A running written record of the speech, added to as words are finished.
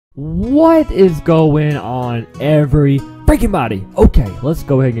What is going on, every freaking body? Okay, let's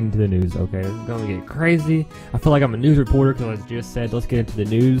go ahead and get into the news. Okay, this is gonna get crazy. I feel like I'm a news reporter because I just said let's get into the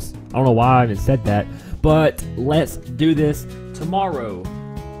news. I don't know why I even said that, but let's do this tomorrow.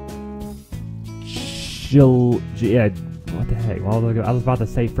 Yeah, what the heck? I was about to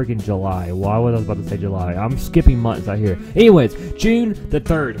say freaking July. Why was I about to say July? I'm skipping months out here. Anyways, June the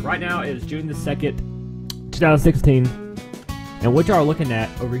 3rd. Right now is June the 2nd, 2016. And what y'all are looking at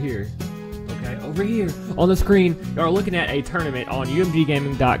over here, okay, over here on the screen, y'all are looking at a tournament on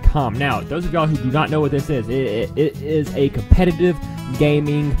umggaming.com. Now, those of y'all who do not know what this is, it is a competitive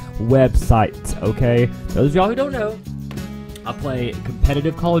gaming website, okay? Those of y'all who don't know, I play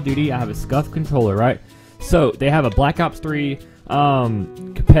competitive Call of Duty. I have a SCUF controller, right? So, they have a Black Ops 3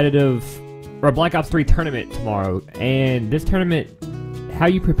 competitive, or a Black Ops 3 tournament tomorrow. And this tournament, how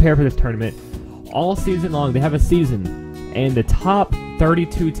you prepare for this tournament, all season long, they have a season. And the top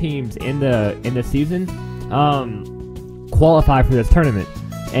 32 teams in the season qualify for this tournament.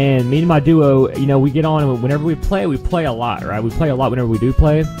 And me and my duo, you know, we get on, and whenever we play a lot, right? We play a lot whenever we do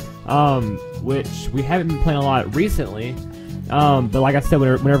play, which we haven't been playing a lot recently. But like I said,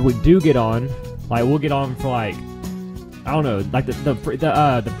 whenever we do get on, like we'll get on for like, I don't know, like the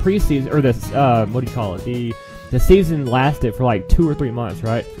preseason, or this what do you call it? The season lasted for like 2 or 3 months,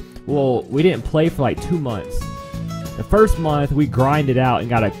 right? Well, we didn't play for like 2 months. The first month we grinded out and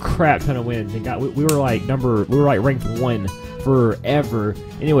got a crap ton of wins and we were like ranked 1 forever.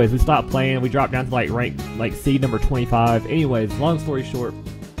 Anyways, we stopped playing. We dropped down to like seed number 25. Anyways, long story short,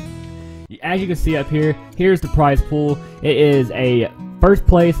 as you can see up here, here's the prize pool. It is first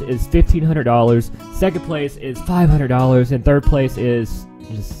place is $1,500, second place is $500, and third place is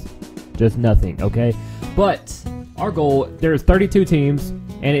just nothing. Okay, but our goal, there's 32 teams.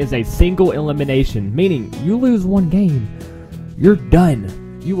 And it is a single elimination, meaning you lose one game, you're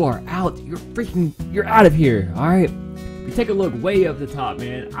done. You are out. You're out of here. All right. If you take a look way up the top,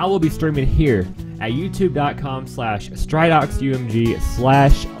 man, I will be streaming here at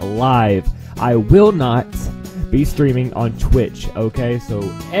youtube.com/StridoxUMG/live. I will not be streaming on Twitch. Okay, so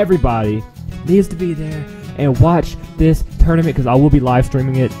everybody needs to be there and watch this tournament because I will be live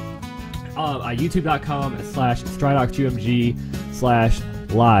streaming it at youtube.com/StridoxUMG/live.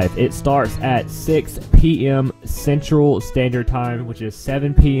 It starts at 6 p.m. Central Standard Time, which is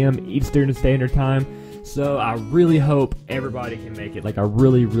 7 p.m. Eastern Standard Time. So I really hope everybody can make it. Like I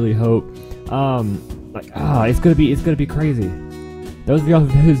really hope. It's gonna be crazy. Those of y'all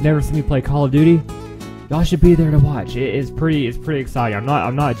who's never seen me play Call of Duty, y'all should be there to watch. It's pretty exciting.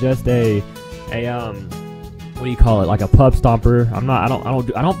 I'm not just a what do you call it? Like a pub stomper. I don't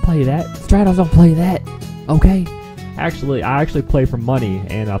play that. Stridox don't play that. Okay. Actually, I actually play for money,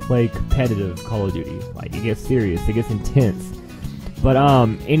 and I play competitive Call of Duty. Like, it gets serious, it gets intense. But,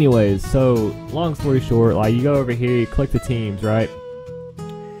 anyways, so, long story short, like, you go over here, you click the teams, right?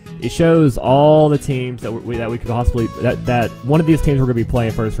 It shows all the teams that we could possibly, that one of these teams we're going to be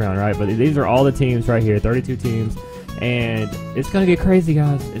playing first round, right? But these are all the teams right here, 32 teams, and it's going to get crazy,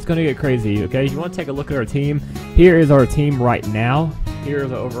 guys. It's going to get crazy, okay? If you want to take a look at our team, here is our team right now. Here is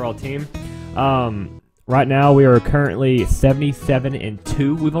the overall team. Right now, we are currently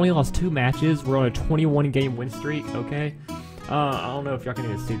 77-2. We've only lost 2 matches. We're on a 21-game win streak, okay? I don't know if y'all can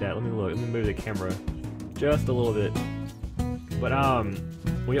even see that. Let me look. Let me move the camera just a little bit. But,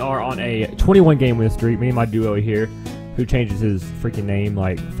 we are on a 21-game win streak. Me and my duo here, who changes his freaking name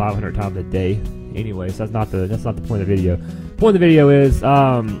like 500 times a day. Anyways, that's not the point of the video. The point of the video is,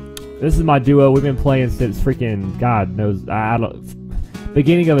 this is my duo. We've been playing since freaking, God knows, I don't...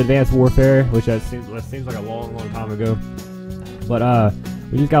 beginning of Advanced Warfare, which seems like a long time ago. But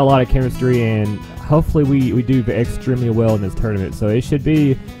we just got a lot of chemistry, and hopefully we do extremely well in this tournament. So it should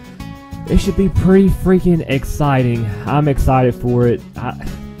be pretty freaking exciting. I'm excited for it. I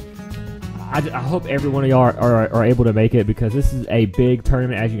hope every one of y'all are able to make it because this is a big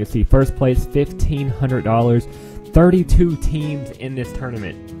tournament. As you can see, first place $1,500, 32 teams in this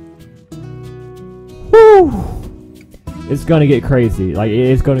tournament. Woo! It's gonna get crazy. Like,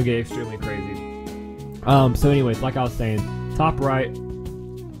 it's gonna get extremely crazy. So anyways, like I was saying, top right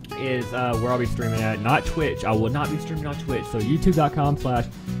is where I'll be streaming at. Not Twitch. I will not be streaming on Twitch. So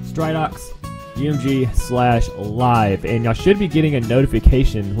youtube.com/StridoxUMG/live. And y'all should be getting a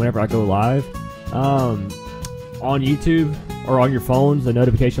notification whenever I go live. On YouTube or on your phones, a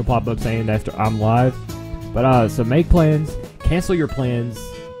notification will pop up saying that I'm live. But so make plans, cancel your plans,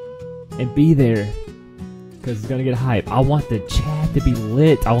 and be there. Because it's gonna get hype. I want the chat to be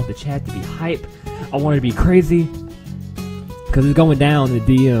lit. I want the chat to be hype. I want it to be crazy. Because it's going down in the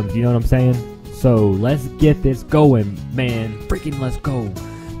DMs, you know what I'm saying? So let's get this going, man. Freaking let's go.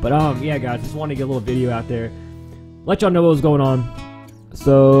 But yeah, guys, just wanted to get a little video out there, let y'all know what was going on.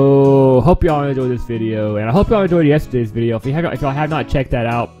 So hope y'all enjoyed this video, and I hope y'all enjoyed yesterday's video. If y'all have not checked that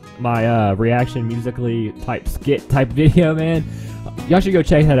out, my reaction musically type skit type video, man, y'all should go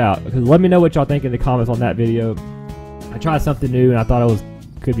check that out. Because let me know what y'all think in the comments on that video. I tried something new, and I thought it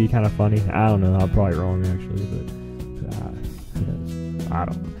could be kind of funny. I don't know. I'm probably wrong actually, but who knows? I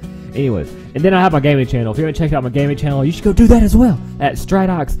don't know. Anyways, and then I have my gaming channel. If you haven't checked out my gaming channel, you should go do that as well. At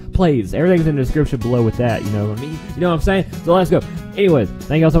Stridox Plays. Everything's in the description below with that. You know what I mean? You know what I'm saying? So let's go. Anyways,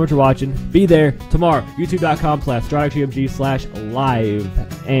 thank y'all so much for watching. Be there tomorrow.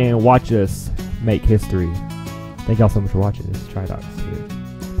 YouTube.com/StridoxUMG/live and watch us make history. Thank y'all so much for watching. This is Stridox here.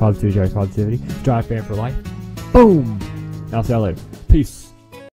 Positivity drives positivity. Strive fan for life. Boom. I'll see y'all later. Peace.